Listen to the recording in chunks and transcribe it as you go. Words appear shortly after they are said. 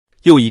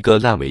又一个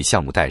烂尾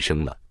项目诞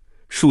生了，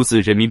数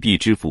字人民币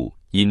支付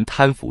因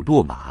贪腐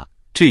落马，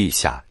这一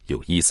下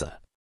有意思了。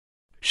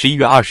11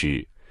月20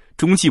日，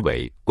中纪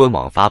委官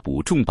网发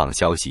布重磅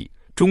消息，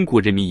中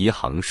国人民银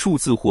行数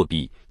字货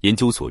币研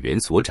究所原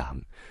所长、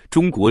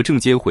中国证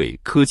监会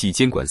科技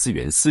监管司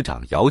原司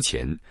长姚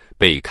前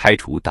被开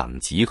除党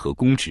籍和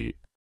公职。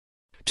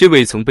这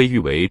位曾被誉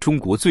为中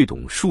国最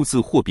懂数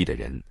字货币的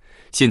人，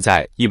现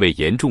在因为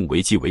严重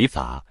违纪违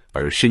法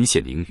而身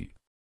陷囹圄。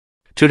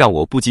这让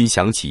我不禁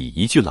想起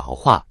一句老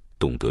话：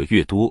懂得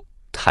越多，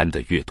贪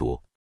得越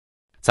多。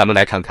咱们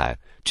来看看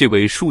这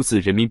位数字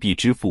人民币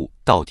之父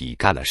到底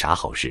干了啥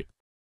好事。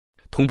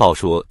通报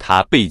说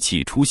他背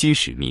弃初心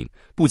使命，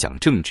不讲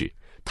政治，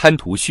贪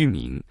图虚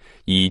名，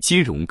以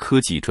金融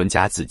科技专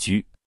家自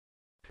居。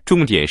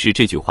重点是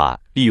这句话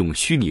利用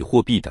虚拟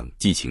货币等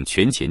进行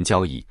权钱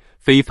交易，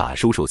非法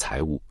收受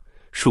财物，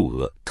数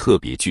额特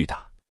别巨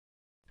大。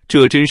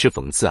这真是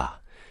讽刺啊！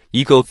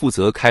一个负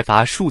责开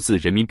发数字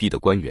人民币的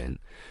官员，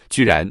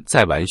居然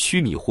在玩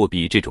虚拟货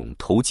币这种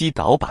投机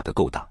倒把的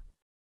勾当。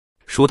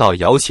说到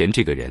姚前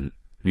这个人，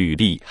履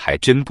历还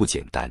真不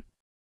简单。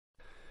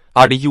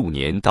2015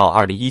年到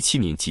2017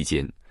年期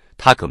间，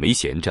他可没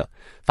闲着，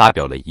发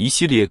表了一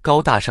系列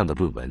高大上的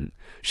论文，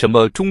什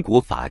么中国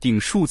法定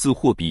数字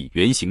货币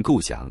原型构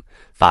想、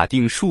法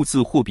定数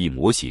字货币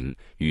模型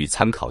与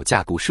参考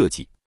架构设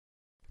计。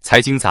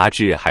财经杂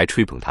志还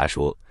吹捧他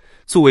说，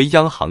作为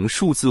央行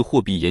数字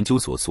货币研究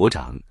所所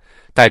长，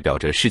代表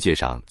着世界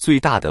上最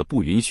大的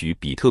不允许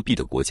比特币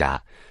的国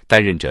家，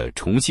担任着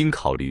重新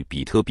考虑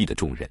比特币的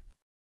重任。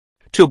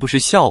这不是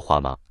笑话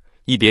吗？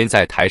一边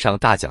在台上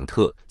大讲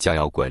特讲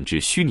要管制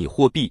虚拟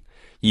货币，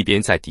一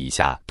边在底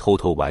下偷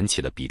偷玩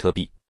起了比特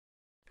币。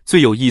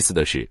最有意思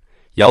的是，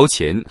姚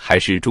前还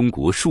是中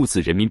国数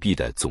字人民币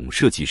的总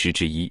设计师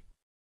之一。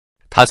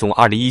他从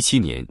2017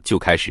年就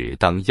开始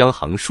当央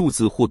行数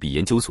字货币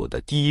研究所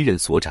的第一任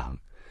所长，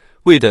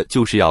为的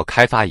就是要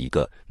开发一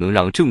个能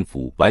让政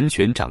府完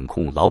全掌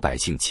控老百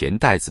姓钱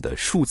袋子的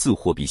数字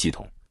货币系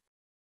统。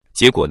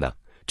结果呢，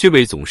这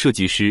位总设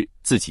计师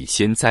自己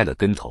先栽了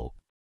跟头。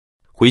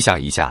回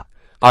想一下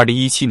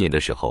，2017年的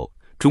时候，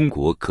中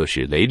国可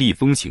是雷厉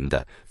风行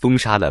的封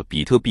杀了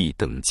比特币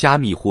等加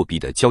密货币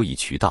的交易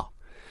渠道，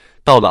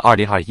到了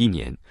2021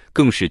年，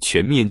更是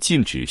全面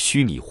禁止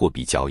虚拟货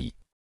币交易。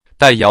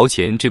但姚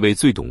前这位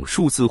最懂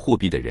数字货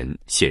币的人，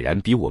显然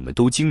比我们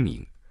都精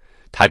明，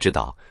他知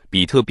道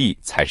比特币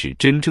才是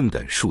真正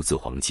的数字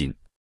黄金。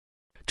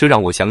这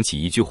让我想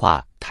起一句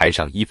话：台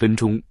上1分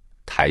钟，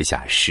台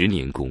下10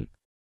年功。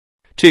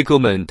这哥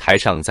们台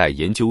上在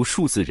研究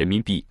数字人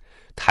民币，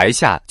台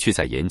下却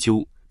在研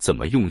究怎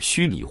么用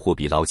虚拟货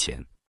币捞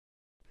钱。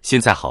现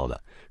在好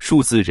了，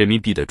数字人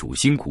民币的主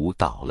心骨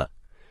倒了，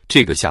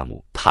这个项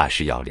目怕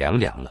是要凉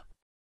凉了。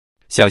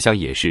想想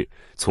也是，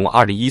从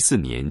2014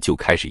年就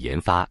开始研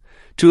发，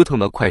折腾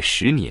了快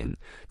10年，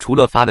除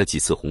了发了几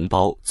次红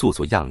包做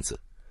做样子，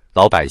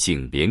老百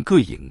姓连个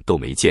影都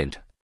没见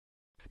着。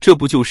这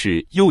不就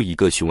是又一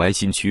个雄安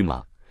新区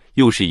吗？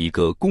又是一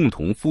个共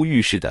同富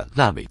裕式的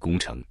烂尾工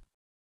程。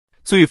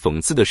最讽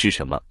刺的是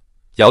什么？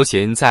姚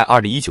前在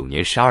2019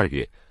年12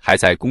月还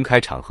在公开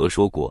场合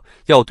说过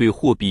要对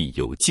货币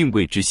有敬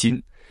畏之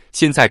心，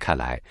现在看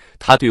来，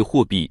他对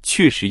货币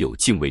确实有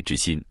敬畏之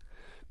心，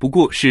不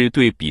过是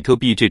对比特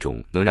币这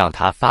种能让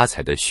他发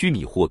财的虚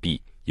拟货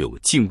币有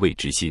敬畏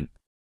之心。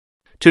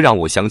这让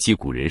我想起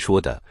古人说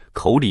的，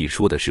口里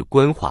说的是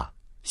官话，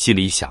心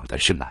里想的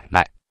是买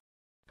卖。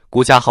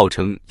国家号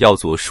称要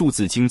做数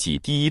字经济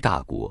第一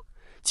大国，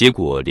结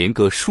果连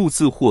个数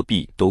字货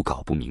币都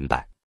搞不明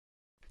白。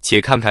且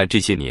看看这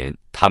些年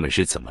他们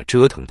是怎么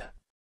折腾的。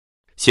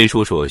先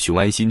说说雄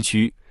安新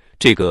区，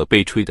这个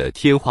被吹得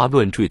天花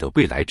乱坠的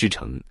未来之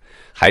城，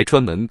还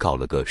专门搞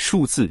了个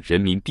数字人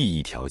民币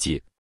一条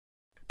街。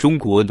中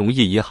国农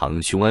业银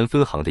行雄安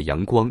分行的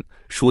阳光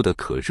说的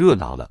可热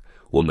闹了，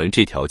我们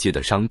这条街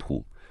的商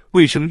铺、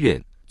卫生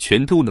院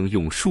全都能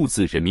用数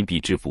字人民币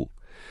支付，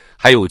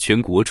还有全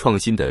国创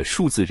新的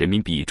数字人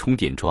民币充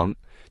电桩，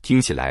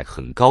听起来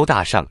很高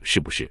大上，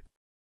是不是？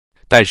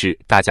但是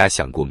大家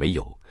想过没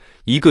有，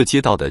一个街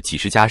道的几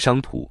十家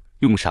商铺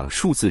用上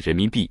数字人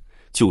民币，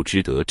就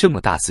值得这么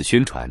大肆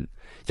宣传。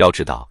要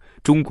知道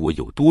中国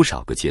有多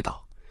少个街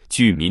道？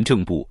据民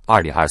政部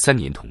2023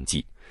年统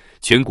计，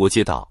全国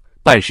街道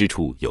办事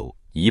处有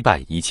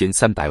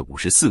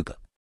11354个。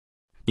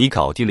你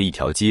搞定了一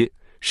条街，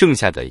剩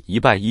下的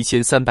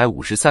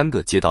11353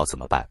个街道怎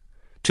么办？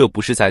这不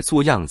是在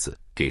做样子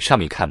给上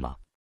面看吗？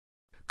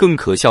更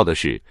可笑的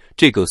是，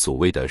这个所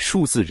谓的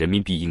数字人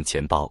民币硬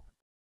钱包，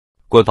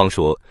官方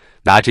说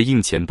拿着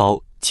硬钱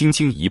包轻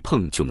轻一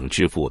碰就能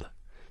支付了，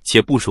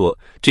且不说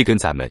这跟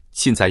咱们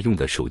现在用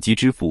的手机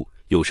支付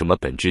有什么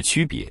本质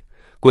区别，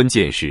关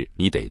键是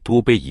你得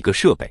多背一个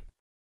设备。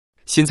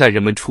现在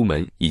人们出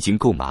门已经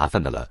够麻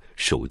烦的了，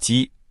手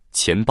机、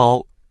钱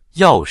包、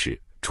钥匙、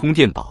充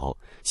电宝，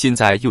现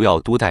在又要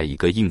多带一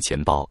个硬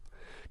钱包，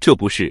这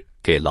不是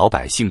给老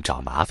百姓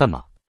找麻烦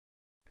吗？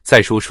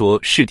再说说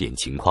试点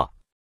情况。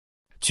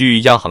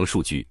据央行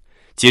数据，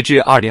截至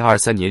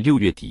2023年6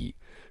月底，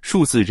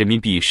数字人民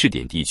币试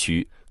点地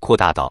区扩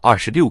大到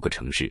26个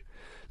城市，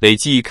累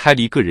计开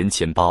立个人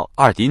钱包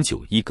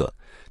 2.9 亿个，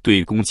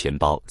对公钱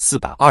包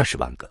420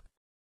万个。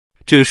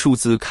这数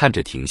字看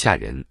着挺吓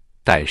人，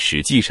但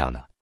实际上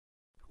呢？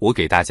我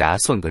给大家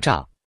算个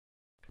账。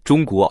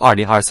中国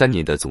2023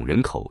年的总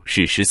人口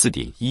是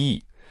 14.1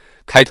 亿，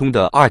开通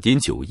的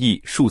 2.9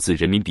 亿数字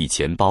人民币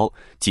钱包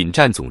仅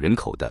占总人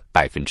口的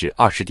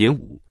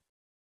 20.5%。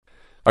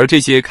而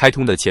这些开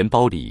通的钱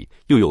包里，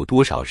又有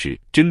多少是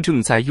真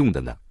正在用的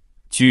呢？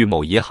据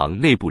某银行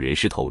内部人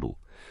士透露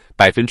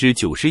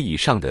，90%以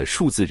上的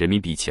数字人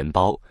民币钱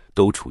包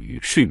都处于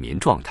睡眠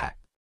状态。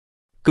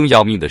更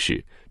要命的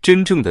是，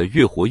真正的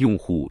月活用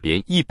户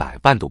连100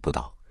万都不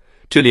到，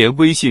这连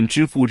微信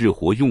支付日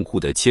活用户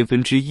的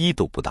1/1000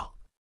都不到。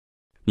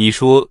你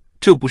说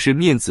这不是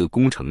面子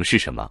工程是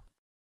什么？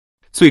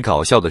最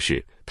搞笑的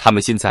是，他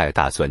们现在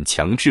打算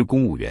强制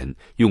公务员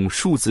用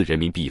数字人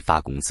民币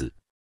发工资。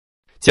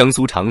江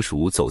苏常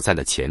熟走在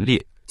了前列，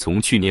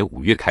从去年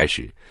5月开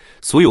始，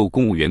所有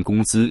公务员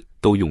工资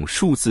都用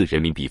数字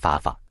人民币发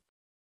放。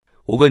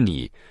我问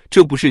你，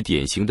这不是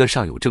典型的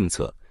上有政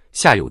策，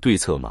下有对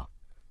策吗？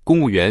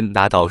公务员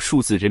拿到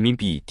数字人民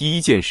币第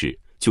一件事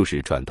就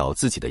是转到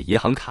自己的银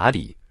行卡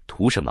里，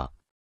图什么？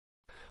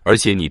而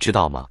且你知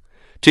道吗？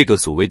这个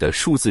所谓的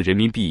数字人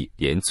民币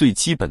连最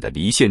基本的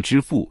离线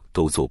支付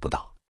都做不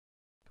到。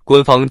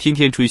官方天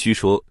天吹嘘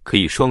说可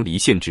以双离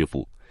线支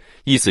付，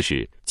意思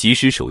是即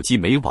使手机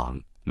没网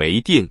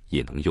没电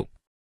也能用。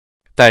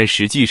但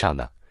实际上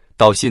呢，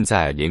到现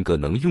在连个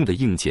能用的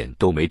硬件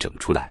都没整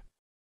出来。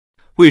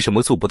为什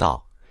么做不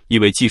到？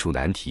因为技术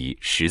难题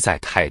实在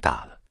太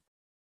大了。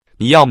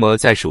你要么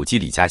在手机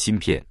里加芯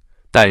片，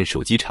但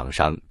手机厂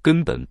商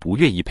根本不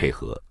愿意配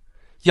合，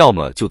要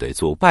么就得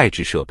做外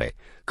置设备，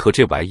可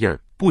这玩意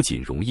儿不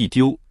仅容易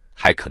丢，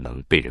还可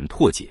能被人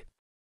破解。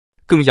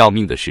更要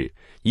命的是，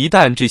一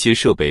旦这些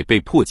设备被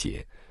破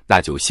解，那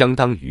就相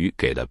当于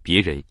给了别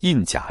人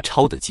印假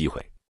钞的机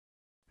会，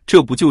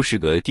这不就是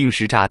个定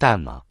时炸弹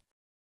吗？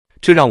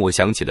这让我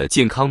想起了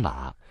健康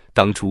码，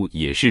当初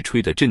也是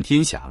吹得震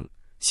天响，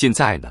现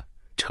在呢，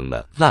成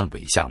了烂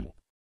尾项目。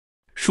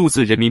数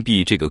字人民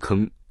币这个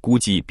坑估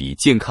计比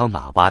健康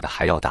码挖的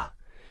还要大，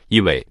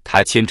因为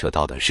它牵扯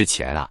到的是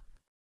钱啊。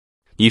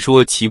你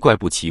说奇怪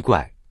不奇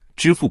怪？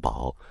支付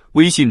宝、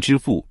微信支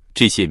付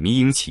这些民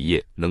营企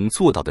业能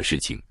做到的事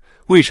情，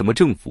为什么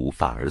政府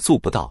反而做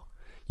不到？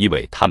因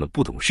为他们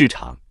不懂市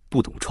场，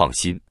不懂创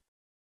新。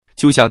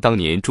就像当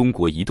年中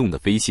国移动的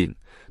飞信，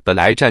本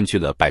来占据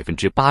了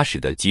 80%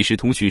 的即时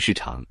通讯市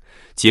场，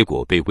结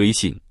果被微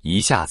信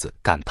一下子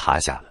干趴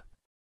下了。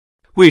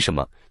为什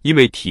么？因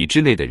为体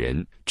制内的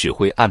人只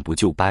会按部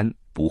就班，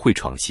不会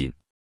创新。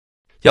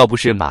要不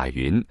是马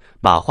云、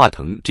马化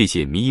腾这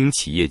些民营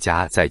企业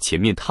家在前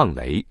面趟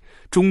雷，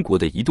中国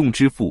的移动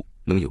支付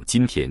能有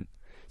今天。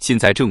现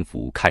在政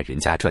府看人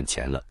家赚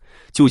钱了，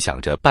就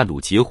想着半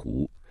路截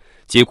胡，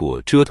结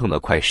果折腾了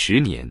快10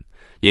年，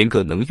连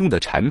个能用的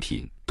产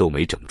品都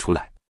没整出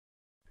来。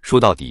说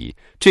到底，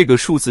这个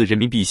数字人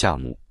民币项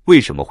目为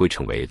什么会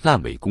成为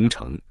烂尾工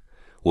程？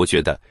我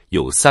觉得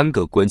有3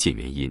个关键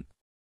原因。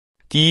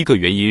第一个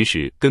原因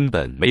是根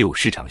本没有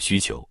市场需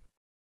求。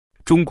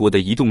中国的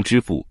移动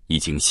支付已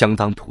经相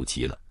当普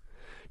及了，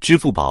支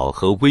付宝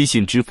和微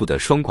信支付的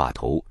双寡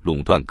头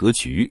垄断格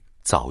局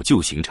早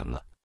就形成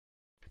了。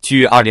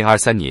据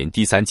2023年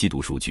第3季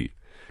度数据，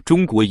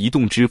中国移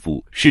动支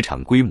付市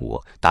场规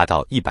模达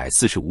到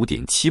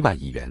 145.7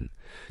 万亿元，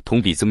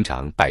同比增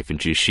长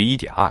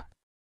 11.2%。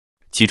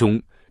其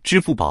中，支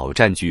付宝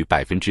占据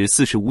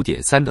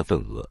 45.3% 的份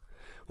额，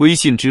微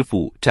信支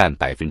付占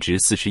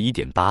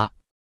 41.8%。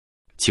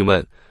请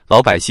问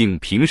老百姓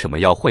凭什么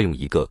要换用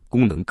一个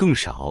功能更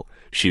少、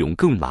使用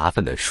更麻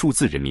烦的数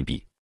字人民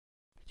币？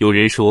有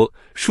人说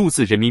数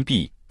字人民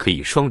币可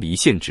以双离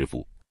线支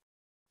付。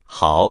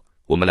好，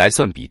我们来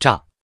算笔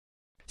账。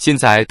现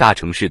在大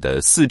城市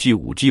的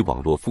 4G、5G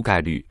网络覆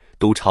盖率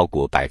都超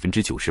过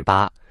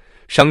 98%，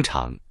 商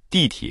场、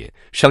地铁、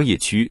商业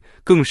区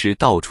更是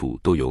到处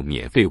都有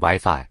免费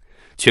WiFi，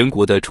 全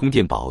国的充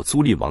电宝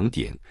租赁网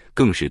点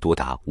更是多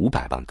达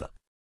500万个。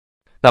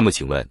那么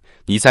请问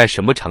你在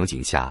什么场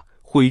景下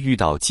会遇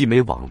到既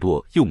没网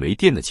络又没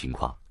电的情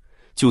况？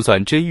就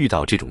算真遇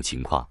到这种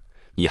情况，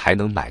你还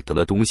能买得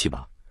了东西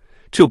吗？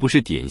这不是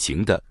典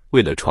型的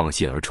为了创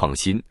新而创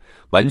新，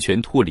完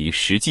全脱离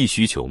实际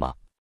需求吗？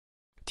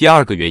第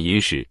二个原因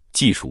是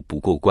技术不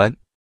过关。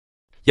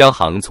央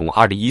行从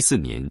2014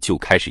年就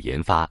开始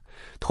研发，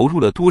投入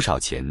了多少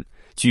钱？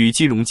据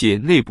金融界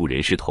内部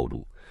人士透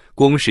露，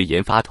光是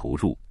研发投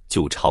入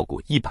就超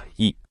过100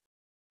亿。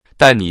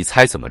但你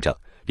猜怎么着？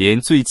连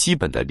最基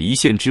本的离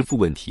线支付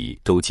问题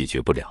都解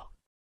决不了。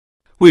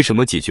为什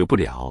么解决不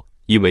了？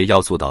因为要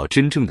做到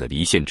真正的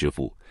离线支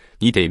付，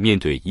你得面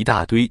对一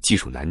大堆技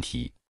术难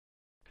题。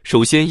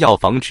首先要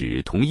防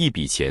止同一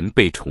笔钱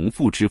被重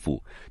复支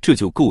付，这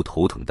就够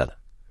头疼的了。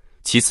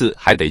其次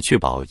还得确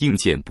保硬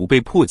件不被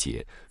破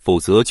解，否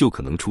则就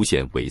可能出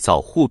现伪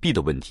造货币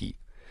的问题。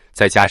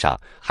再加上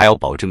还要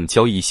保证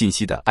交易信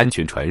息的安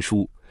全传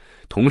输，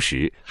同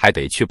时还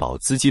得确保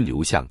资金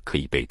流向可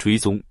以被追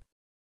踪。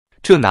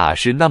这哪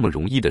是那么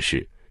容易的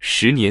事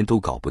，10年都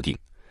搞不定，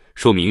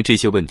说明这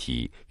些问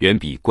题远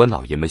比官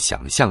老爷们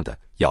想象的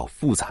要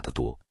复杂得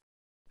多。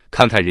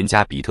看看人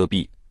家比特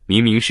币，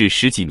明明是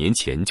10几年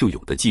前就有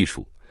的技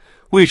术，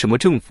为什么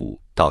政府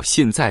到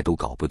现在都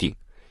搞不定？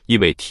因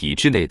为体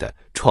制内的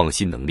创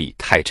新能力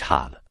太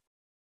差了。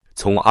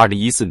从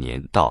2014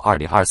年到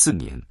2024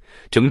年，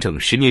整整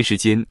10年时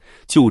间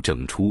就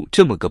整出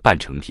这么个半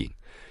成品，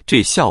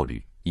这效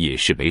率也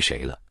是没谁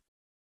了。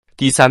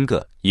第3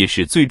个也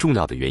是最重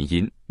要的原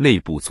因，内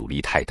部阻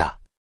力太大。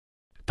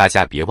大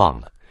家别忘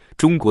了，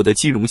中国的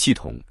金融系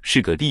统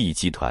是个利益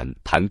集团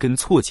盘根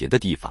错节的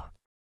地方。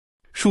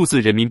数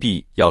字人民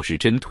币要是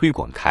真推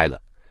广开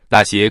了，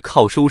那些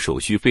靠收手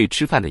续费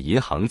吃饭的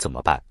银行怎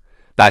么办？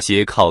那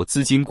些靠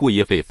资金过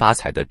夜费发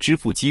财的支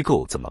付机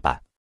构怎么办？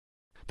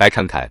来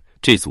看看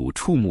这组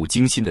触目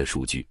惊心的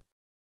数据。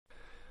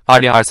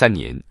2023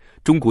年，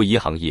中国银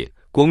行业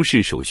光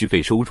是手续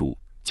费收入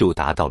就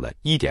达到了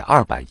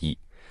1.2万亿，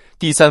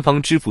第三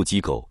方支付机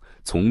构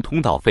从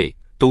通道费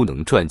都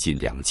能赚进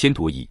2000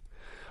多亿，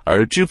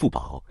而支付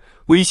宝、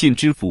微信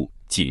支付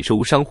仅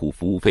收商户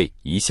服务费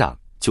一项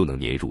就能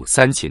年入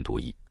3000多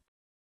亿。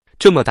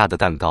这么大的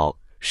蛋糕，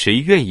谁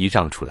愿意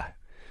让出来？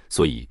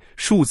所以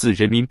数字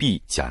人民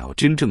币想要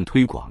真正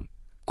推广，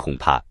恐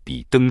怕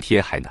比登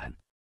天还难。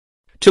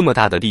这么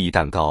大的利益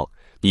蛋糕，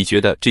你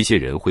觉得这些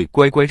人会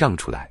乖乖让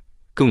出来？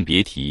更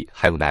别提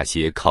还有那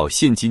些靠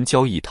现金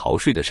交易逃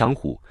税的商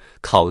户，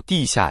靠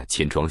地下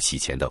钱庄洗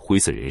钱的灰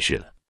色人士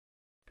了。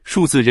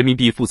数字人民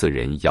币负责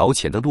人姚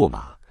前的落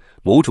马，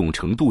某种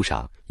程度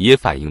上也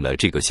反映了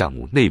这个项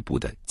目内部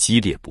的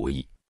激烈博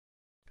弈。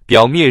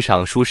表面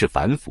上说是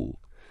反腐，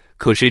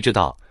可谁知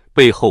道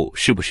背后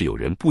是不是有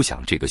人不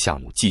想这个项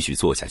目继续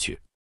做下去？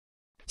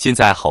现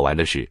在好玩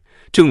的是，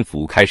政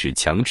府开始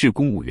强制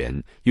公务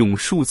员用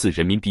数字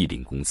人民币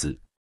领工资，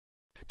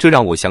这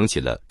让我想起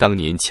了当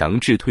年强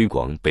制推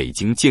广北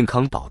京健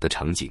康宝的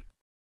场景。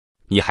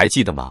你还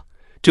记得吗？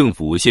政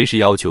府先是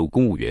要求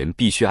公务员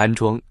必须安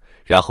装，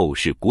然后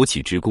是国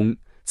企职工，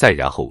再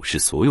然后是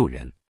所有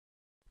人。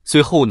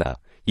最后呢，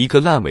一个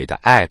烂尾的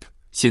App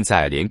现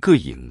在连个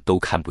影都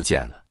看不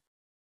见了。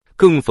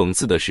更讽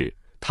刺的是，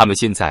他们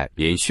现在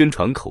连宣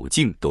传口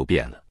径都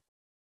变了。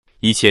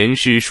以前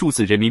是数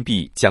字人民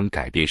币将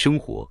改变生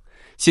活，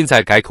现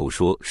在改口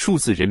说数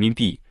字人民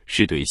币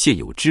是对现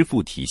有支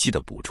付体系的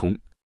补充。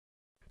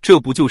这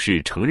不就是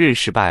承认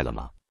失败了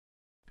吗？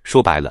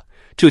说白了，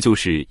这就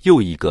是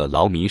又一个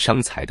劳民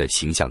伤财的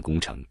形象工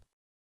程。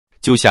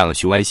就像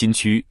雄安新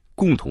区、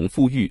共同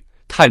富裕、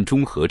碳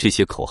中和这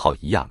些口号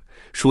一样，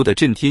说得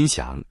震天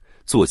响，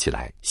做起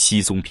来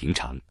稀松平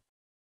常。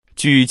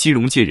据金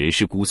融界人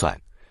士估算，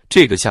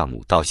这个项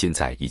目到现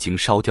在已经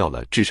烧掉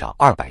了至少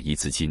200亿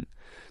资金，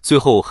最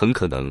后很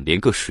可能连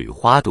个水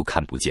花都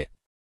看不见。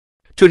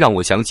这让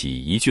我想起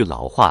一句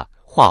老话，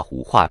画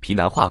虎画皮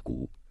难画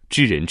骨，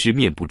知人知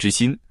面不知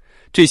心。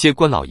这些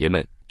官老爷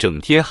们整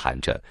天喊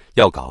着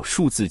要搞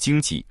数字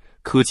经济、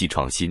科技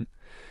创新，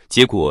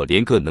结果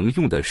连个能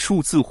用的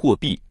数字货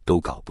币都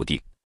搞不定。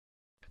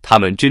他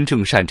们真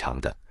正擅长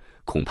的，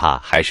恐怕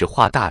还是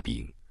画大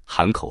饼、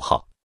喊口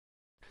号。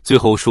最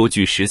后说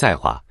句实在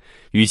话，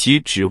与其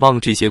指望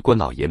这些官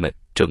老爷们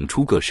整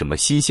出个什么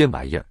新鲜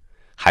玩意儿，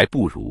还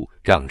不如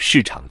让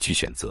市场去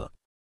选择。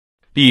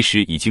历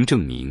史已经证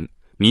明，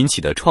民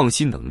企的创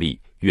新能力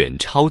远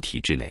超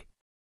体制内。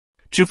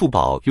支付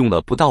宝用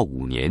了不到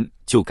5年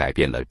就改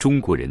变了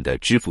中国人的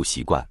支付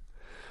习惯，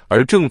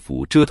而政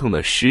府折腾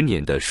了10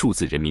年的数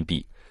字人民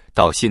币，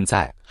到现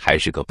在还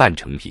是个半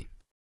成品。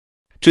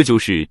这就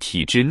是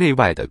体制内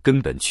外的根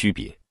本区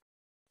别。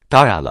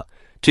当然了，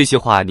这些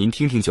话您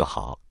听听就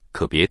好，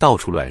可别到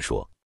处乱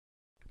说。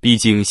毕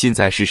竟现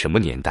在是什么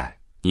年代，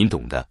您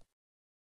懂的。